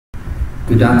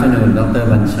Good afternoon, Dr.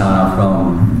 Bancha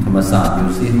from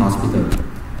UC Hospital.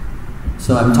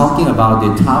 So I'm talking about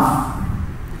the tough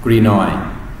glenoid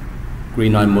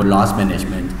bone loss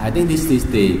management. I think this is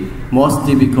the most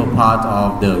difficult part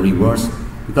of the reverse,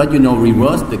 because you know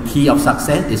reverse, the key of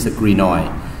success is the glenoid,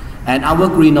 and our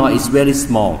glenoid is very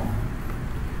small.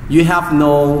 You have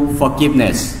no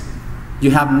forgiveness.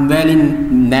 You have very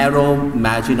narrow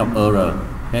margin of error.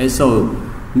 Okay, so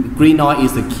glenoid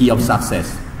is the key of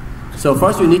success. So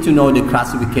first you need to know the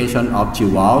classification of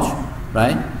Chihuahuas,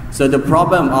 right? So the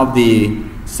problem of the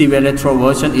severe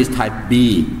retroversion is type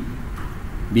B,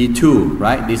 B2,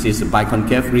 right? This is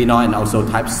biconcave glenoid, and also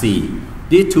type C.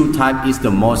 These two types is the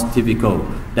most difficult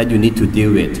that you need to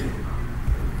deal with.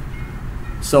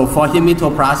 So for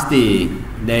hematoplasty,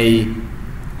 they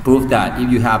prove that if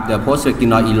you have the posterior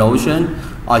glenoid erosion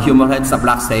or humeral head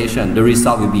subluxation, the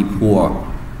result will be poor.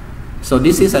 So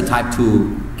this is a type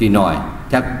 2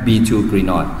 glenoid, type B2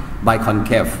 glenoid,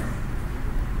 biconcave.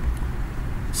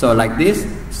 So like this,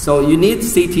 so you need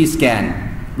CT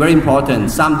scan, very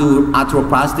important. Some do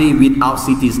arthroplasty without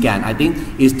CT scan. I think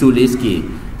it's too risky,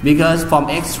 because from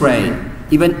X-ray,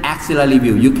 even axillary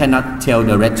view, you cannot tell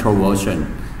the retroversion.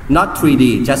 Not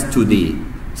 3D, just 2D,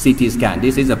 CT scan.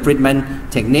 This is a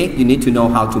treatment technique. You need to know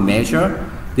how to measure.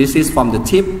 This is from the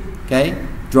tip, okay?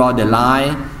 Draw the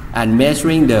line and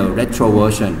measuring the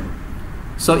retroversion.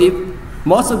 So if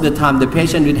most of the time the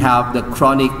patient will have the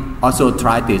chronic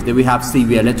osteoarthritis, they will have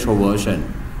severe retroversion,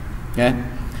 okay?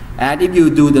 And if you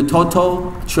do the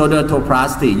total shoulder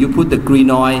arthroplasty, you put the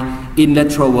glenoid in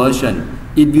retroversion,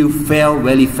 it will fail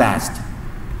very fast,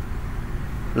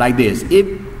 like this.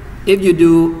 If you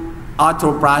do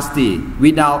arthroplasty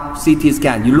without CT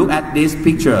scan, you look at this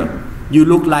picture, you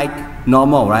look like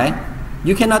normal, right?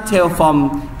 You cannot tell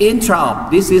from intra-op,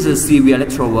 this is a severe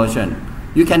retroversion.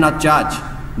 You cannot judge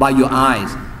by your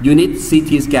eyes. You need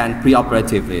CT scan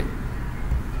preoperatively.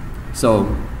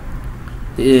 So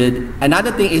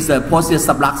another thing is the posterior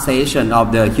subluxation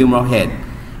of the humeral head.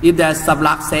 If there's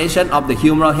subluxation of the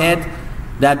humeral head,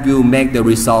 that will make the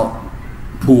result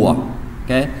poor.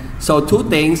 Okay. So two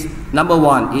things. Number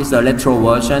one is the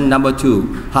retroversion. Number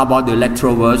two, how about the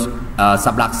retroverse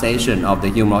subluxation of the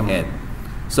humeral head?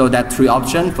 So that three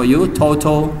options for you: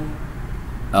 total,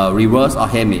 reverse, or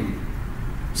hemi.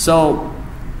 So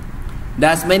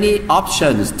there's many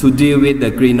options to deal with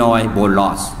the glenoid bone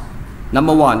loss.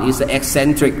 Number one is the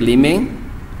eccentric limbing.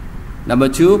 Number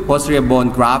two, posterior bone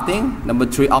grafting. Number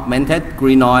three, augmented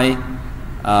glenoid,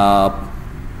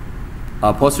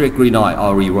 posterior glenoid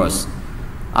or reverse.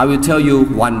 I will tell you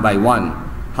one by one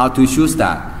how to choose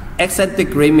that.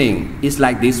 Eccentric limbing is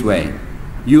like this way.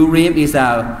 U-rim is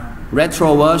a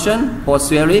retroversion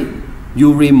posteriorly,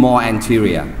 U-rim more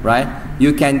anterior, right?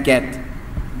 You can get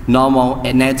normal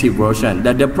and native version.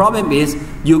 The problem is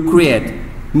you create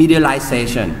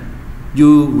medialization.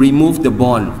 You remove the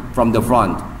bone from the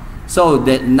front. So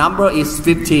the number is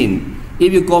 15.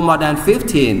 If you go more than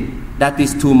 15, that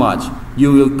is too much.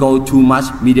 You will go too much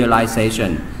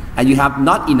medialization, and you have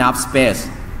not enough space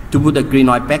to put the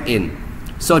glenoid back in.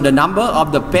 So the number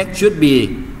of the peg should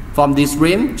be, from this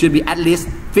rim, should be at least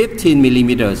 15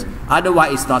 millimeters.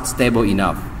 Otherwise, it's not stable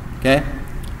enough. Okay?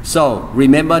 So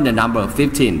remember the number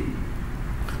 15.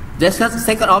 The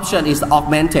second option is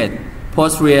augmented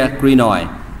posterior glenoid.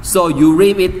 So you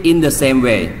rim it in the same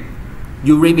way.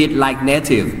 You rim it like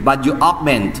native, but you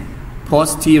augment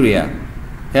posterior.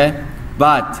 Okay?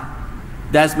 But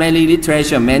there's many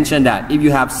literature mentioned that if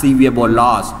you have severe bone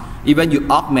loss, even you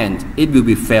augment, it will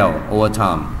be fail over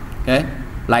time. Okay?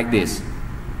 Like this.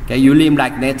 Okay? You rim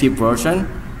like native version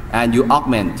and you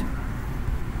augment.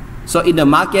 So in the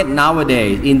market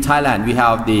nowadays, in Thailand, we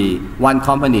have the one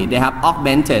company, they have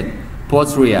augmented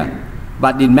posterior,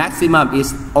 but the maximum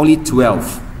is only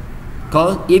 12.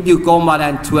 Because if you go more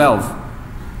than 12,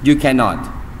 you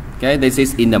cannot. Okay, this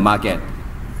is in the market,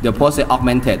 the posterior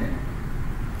augmented.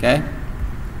 Okay.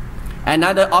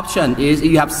 Another option is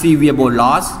if you have severe bone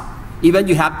loss, even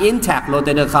you have intact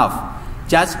rotator cuff,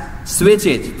 just switch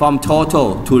it from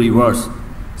total to reverse.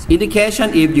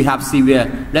 Indication if you have severe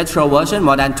retroversion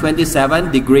more than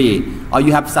 27 degrees, or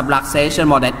you have subluxation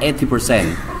more than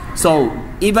 80%. So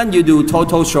even you do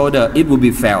total shoulder, it will be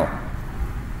fail.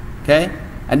 Okay,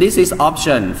 and this is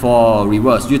option for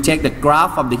reverse. You take the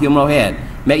graph of the humeral head,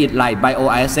 make it like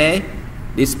BioISA.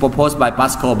 This is proposed by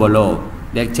Pascal below.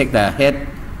 They take the head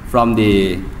from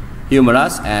the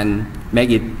humerus and make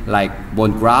it like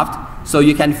bone graft, so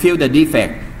you can feel the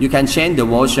defect. You can change the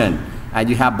motion, and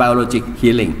you have biologic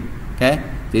healing. Okay,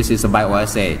 this is a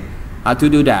BioISA. How to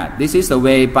do that? This is the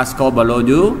way Pascal below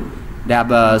do. They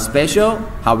have a special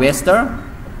harvester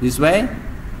this way.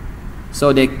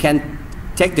 So they can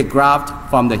take the graft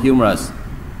from the humerus,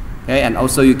 okay, and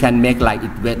also you can make like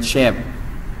it wedge shape,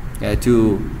 okay,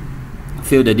 to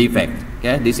fill the defect.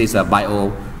 Okay, this is a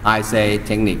bio-ISA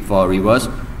technique for reverse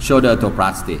shoulder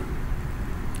arthroplasty.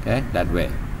 Okay, that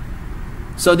way.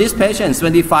 So this patient,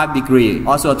 25-degree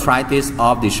osteoarthritis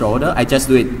of the shoulder. I just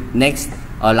do it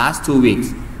last 2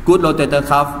 weeks. Good rotator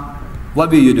cuff. What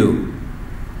will you do?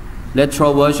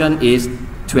 Retroversion is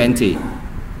 20.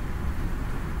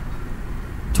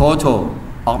 Total,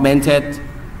 augmented,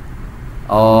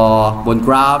 or bone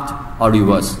graft, or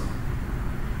reverse.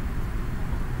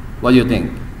 What do you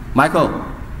think? Mike.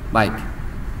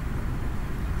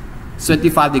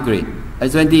 25-degree.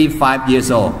 25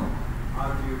 years old.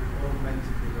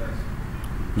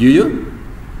 You?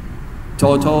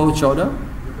 Total shoulder?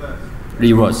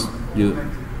 Reverse. You?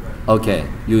 Okay.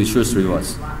 You choose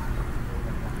reverse.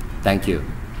 Thank you.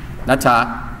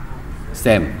 Nata?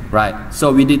 Same. Right.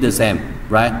 So we did the same.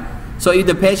 Right? So if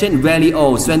the patient very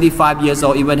old, 25 years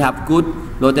old, even have good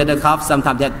rotator cuff,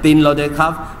 sometimes they have thin rotator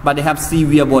cuff, but they have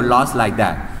severe bone loss like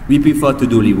that, we prefer to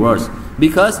do reverse.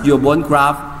 Because your bone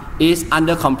graft is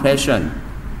under compression.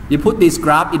 You put this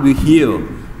graft, it will heal.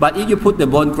 But if you put the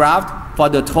bone graft for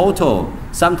the total,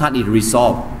 sometimes it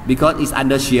resolves because it's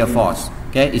under shear force.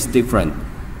 Okay, it's different.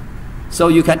 So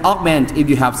you can augment if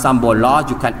you have some bone loss.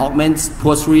 You can augment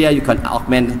posterior. You can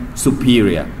augment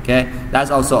superior. Okay, that's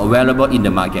also available in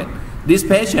the market. These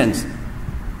patients,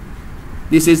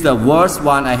 this is the worst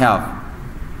one I have.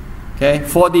 Okay,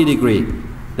 40-degree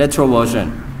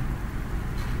retroversion.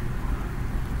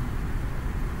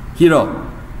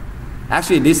 Hero.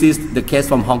 Actually, this is the case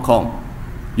from Hong Kong.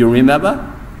 You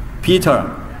remember?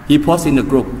 Peter, he posted in the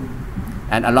group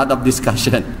and a lot of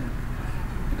discussion.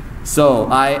 So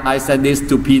I said this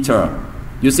to Peter.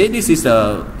 You see, this is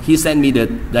he sent me the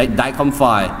DICOM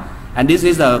file. And this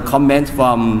is a comment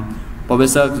from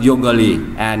Professor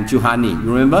Yongali and Juhani.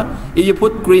 You remember? If you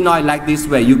put glenoid like this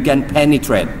way, you can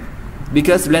penetrate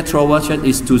because retroversion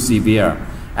is too severe.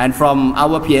 And from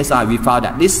our PSI, we found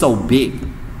that this is so big.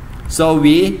 So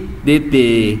we did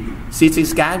the CT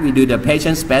scan, we do the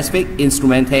patient-specific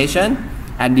instrumentation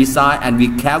and decide, and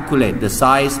we calculate the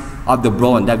size of the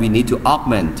bone that we need to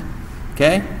augment.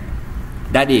 Okay?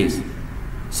 That is.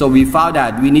 So we found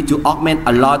that we need to augment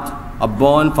a lot of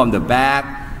bone from the back,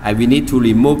 and we need to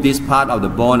remove this part of the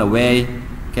bone away.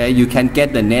 Okay? You can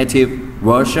get the native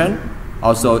version,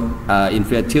 also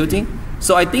inferior tilting.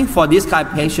 So I think for this kind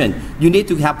of patient, you need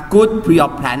to have good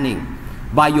pre-op planning.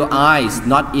 By your eyes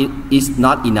is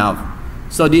not enough.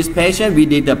 So this patient, we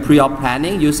did the pre-op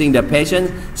planning using the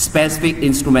patient-specific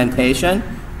instrumentation.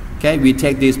 Okay, we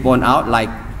take this bone out like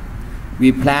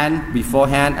we plan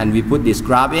beforehand, and we put this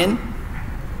graft in.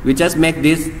 We just make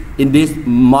this in this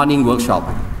morning workshop.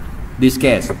 This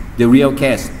case, the real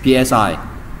case, PSI,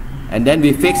 and then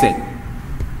we fix it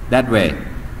that way.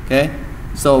 Okay,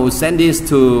 so send this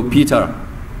to Peter.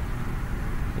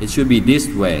 It should be this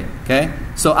way. Okay,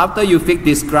 so after you fix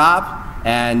this graft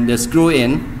and the screw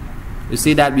in, you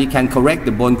see that we can correct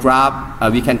the bone graft,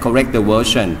 we can correct the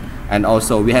version, and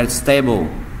also we have stable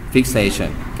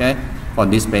fixation, okay, for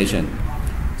this patient.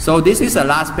 So this is the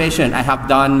last patient. I have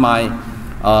done my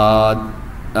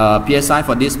PSI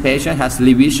for this patient, has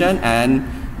lesion, and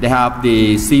they have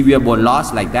the severe bone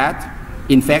loss like that,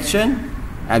 infection,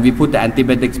 and we put the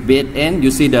antibiotics bed in.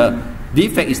 You see the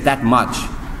defect is that much.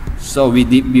 So we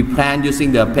plan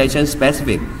using the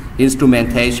patient-specific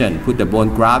instrumentation, put the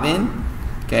bone graft in.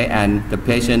 Okay, and the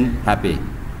patient happy.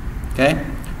 Okay,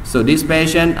 so this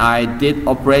patient, I did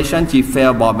operation. She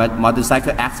fell by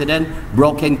motorcycle accident,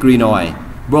 broken glenoid,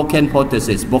 broken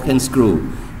prosthesis, broken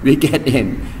screw. We get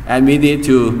in, and we need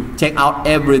to take out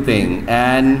everything,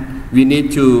 and we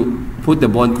need to put the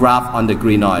bone graft on the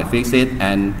glenoid, fix it,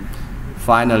 and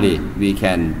finally we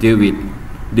can deal with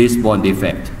this bone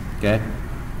defect. Okay,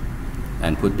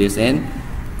 and put this in,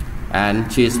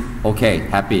 and she's okay,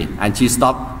 happy, and she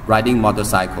stopped riding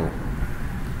motorcycle.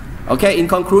 Okay, in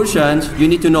conclusion, you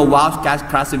need to know valve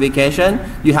classification.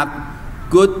 You have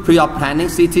good pre-op planning,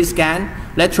 CT scan,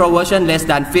 retroversion less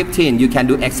than 15. You can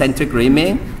do eccentric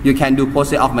rimming, you can do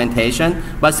posterior augmentation,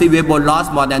 but severe bone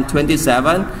loss more than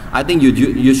 27, I think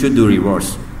you should do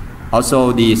reverse.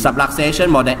 Also the subluxation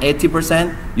more than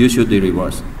 80%, you should do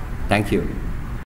reverse. Thank you.